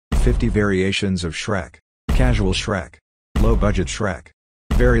50 Variations of Shrek. Casual Shrek. Low Budget Shrek.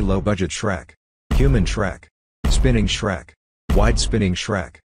 Very Low Budget Shrek. Human Shrek. Spinning Shrek. Wide Spinning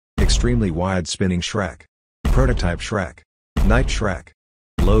Shrek. Extremely Wide Spinning Shrek. Prototype Shrek. Night Shrek.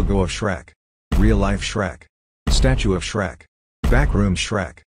 Logo of Shrek. Real Life Shrek. Statue of Shrek. Backroom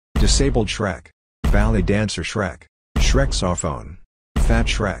Shrek. Disabled Shrek. Ballet Dancer Shrek. Shrek Sawphone. Fat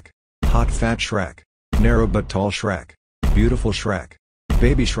Shrek. Hot Fat Shrek. Narrow but Tall Shrek. Beautiful Shrek.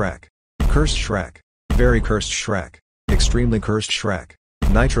 Baby Shrek. Cursed Shrek. Very Cursed Shrek. Extremely Cursed Shrek.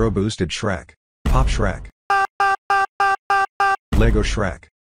 Nitro Boosted Shrek. Pop Shrek. Lego Shrek.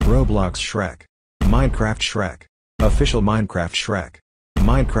 Roblox Shrek. Minecraft Shrek. Official Minecraft Shrek.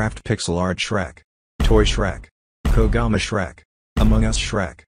 Minecraft Pixel Art Shrek. Toy Shrek. Kogama Shrek. Among Us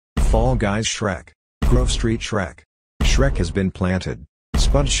Shrek. Fall Guys Shrek. Grove Street Shrek. Shrek Has Been Planted.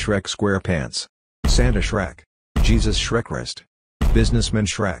 Sponge Shrek SquarePants. Santa Shrek. Jesus Shrekrest. Businessman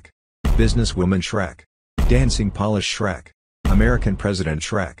Shrek. Businesswoman Shrek. Dancing Polish Shrek. American President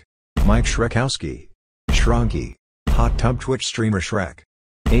Shrek. Mike Shrekowski. Shronky. Hot Tub Twitch Streamer Shrek.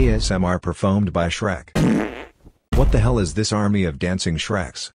 ASMR performed by Shrek. What the hell is this army of dancing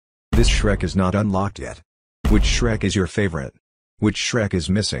Shreks? This Shrek is not unlocked yet. Which Shrek is your favorite? Which Shrek is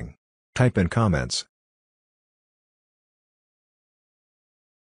missing? Type in comments.